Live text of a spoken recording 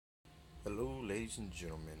ladies and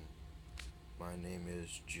gentlemen, my name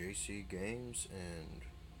is JC Games and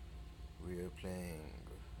we are playing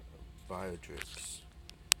Biotix.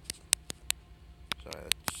 Sorry,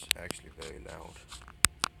 that's actually very loud.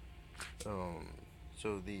 Um,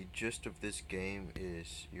 so the gist of this game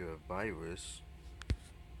is you're a virus.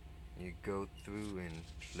 You go through and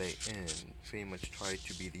play and pretty much try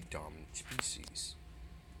to be the dominant species.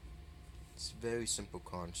 It's a very simple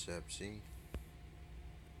concept, see?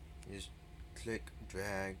 You just click,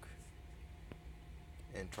 drag,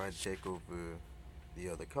 and try to take over the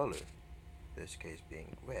other color. This case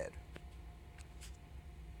being red.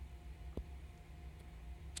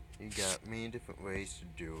 You got many different ways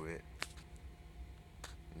to do it.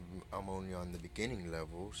 I'm only on the beginning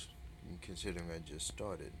levels, considering I just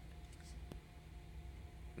started.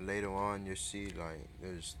 Later on, you'll see like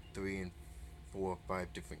there's 3 and 4 or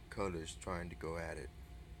 5 different colors trying to go at it.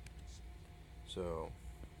 So,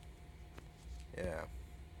 yeah,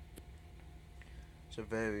 it's a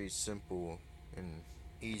very simple and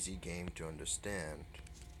easy game to understand.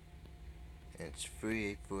 And it's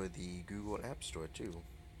free for the Google App Store too.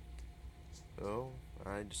 So,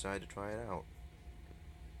 I decided to try it out.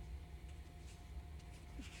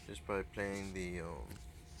 Just by playing the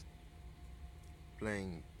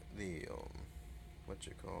what's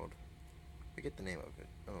it called? Forget the name of it.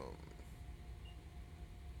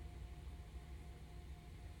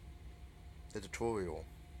 The tutorial.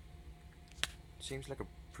 Seems like a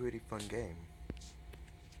pretty fun game.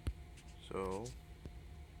 So,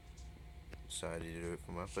 decided to do it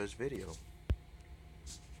for my first video.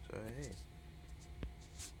 So hey.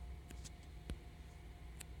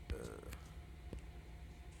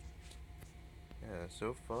 Yeah,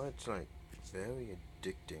 so far it's like very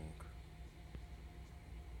addicting.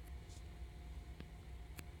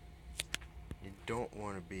 You don't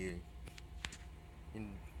want to be. It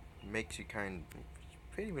makes you kind of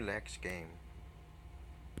pretty relaxed game.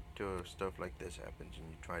 Till stuff like this happens and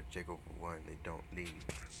you try to take over one, they don't leave.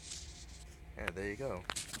 Yeah, there you go.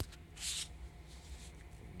 It's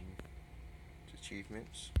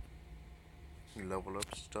achievements. You level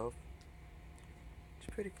up stuff. It's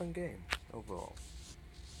a pretty fun game overall.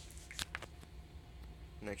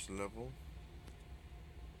 Next level.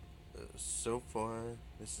 So far,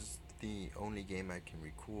 this is the only game I can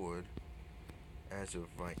record as of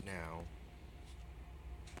right now,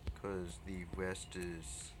 because the rest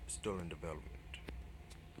is still in development.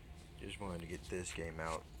 Just wanted to get this game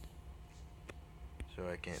out so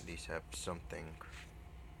I can at least have something.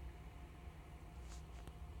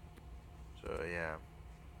 So yeah.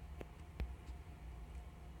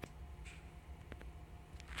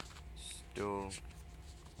 Still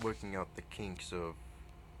working out the kinks of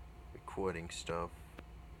recording stuff.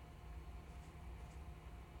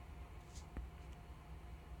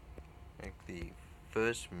 Like the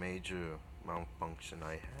first major malfunction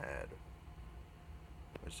I had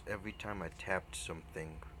was every time I tapped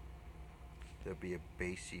something, there'd be a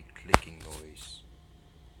bassy clicking noise.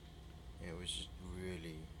 And it was just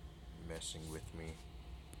really messing with me.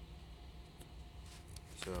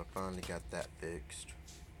 So I finally got that fixed.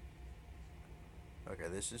 Okay,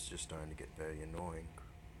 this is just starting to get very annoying.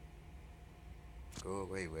 Go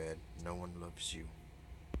away, Red. No one loves you.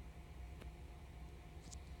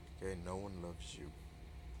 Okay, no one loves you.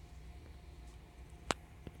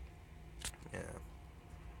 Yeah.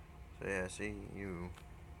 So yeah, see, you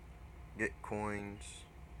get coins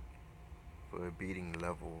for beating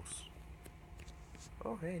levels.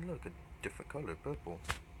 Oh hey, look, a different color, purple.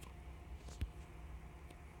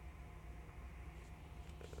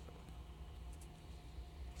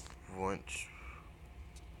 Once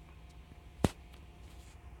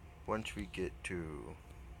once we get to,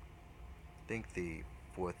 I think, the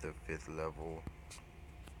 4th or 5th level,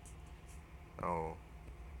 I'll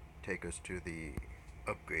take us to the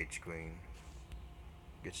upgrade screen.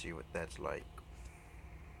 You can see what that's like.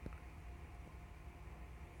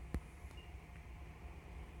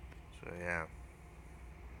 So yeah.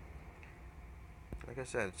 Like I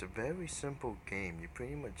said, it's a very simple game. You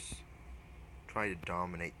pretty much try to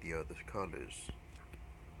dominate the other colors.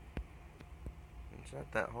 It's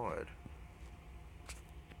not that hard.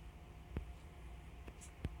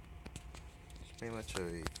 It's pretty much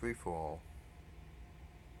a free-for-all.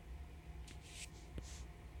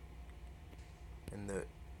 And there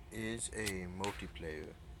is a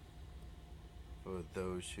multiplayer for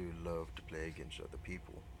those who love to play against other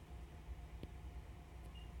people.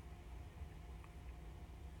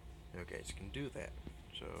 Okay, so you can do that.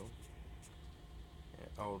 So yeah,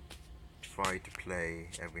 I'll try to play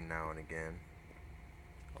every now and again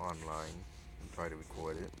online and try to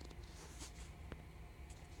record it.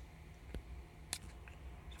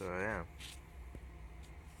 So yeah.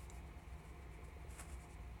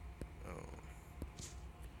 Um,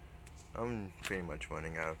 I'm pretty much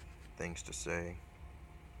running out of things to say.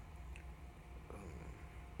 Um,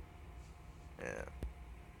 yeah.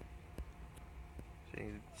 See,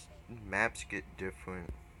 maps get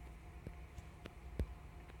different.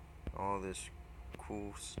 All this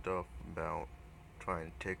cool stuff about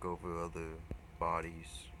trying to take over other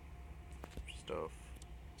bodies stuff.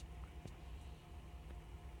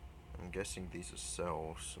 I'm guessing these are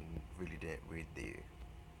cells and really didn't read the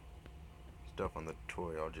stuff on the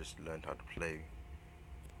tutorial, just learned how to play.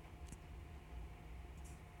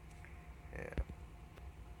 Yeah.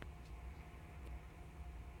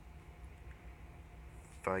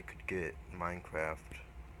 If I could get Minecraft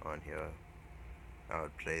on here, I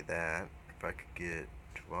would play that. If I could get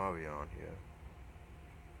Terraria on here,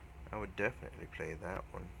 I would definitely play that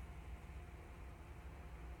one.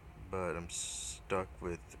 But I'm stuck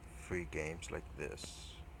with free games like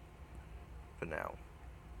this for now.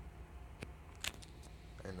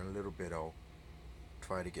 In a little bit I'll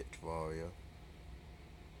try to get Terraria.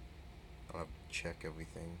 I'll check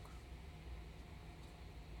everything.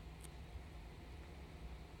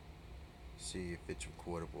 See if it's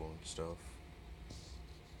recordable and stuff.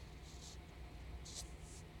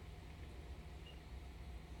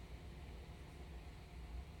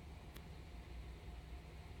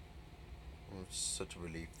 It's such a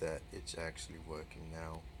relief that it's actually working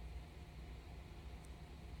now.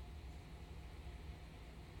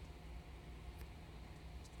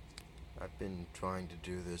 I've been trying to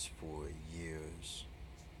do this for years,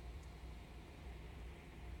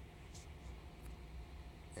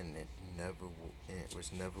 and it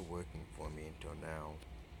was never working for me until now.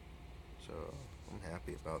 So I'm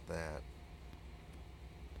happy about that.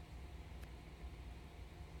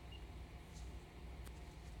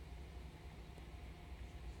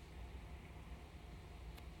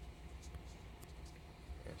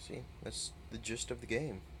 Yeah, see, that's the gist of the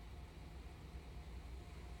game.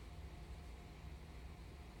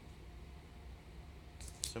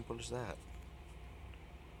 Simple as that.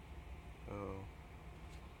 Oh,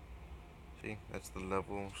 see, that's the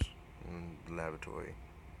levels in the laboratory.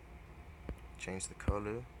 Change the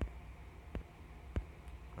color.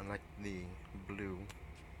 I like the blue.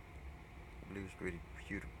 Blue's really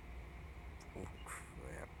beautiful. Oh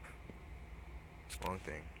crap. Wrong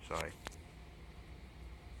thing. Sorry.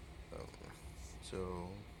 Um, so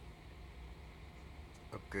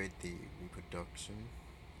upgrade the reproduction,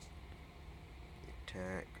 the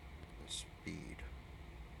attack, and speed.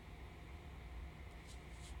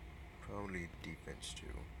 Probably defense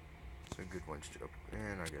too. So good ones to upgrade,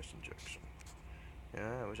 and I guess injection.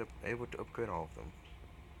 Yeah, I was able to upgrade all of them.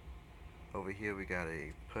 Over here we got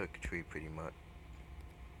a perk tree pretty much.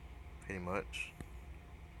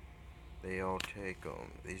 They all take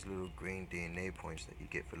these little green DNA points that you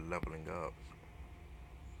get for leveling up.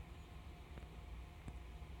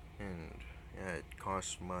 And yeah, it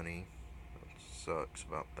costs money. It sucks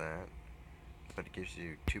about that. But it gives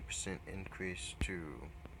you 2% increase to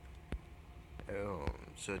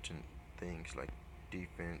certain things like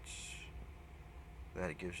defense.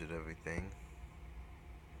 That gives it everything.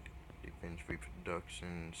 Defense,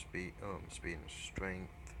 reproduction, speed and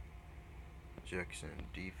strength. Ejection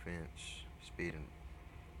and defense, speed and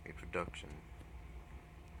reproduction.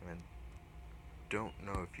 And I don't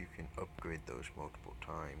know if you can upgrade those multiple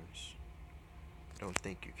times. Don't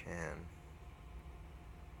think you can.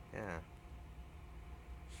 Yeah.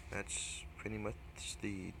 That's pretty much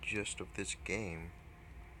the gist of this game.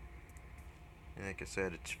 And like I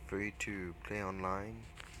said, it's free to play online.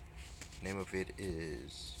 Name of it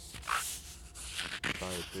is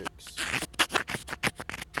Biotix.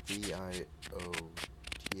 Biotix.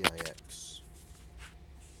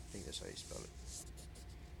 I think that's how you spell it.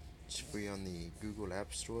 It's free on the Google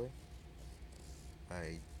App Store.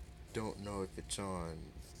 I don't know if it's on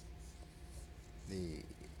the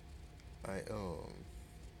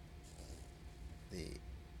the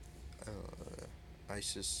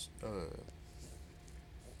ISIS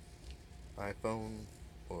iPhone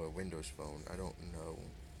or Windows phone. I don't know,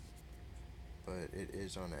 but it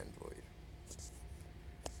is on Android.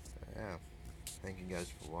 Yeah. Thank you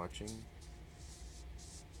guys for watching,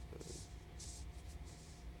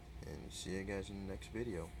 and see you guys in the next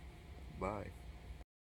video. Bye.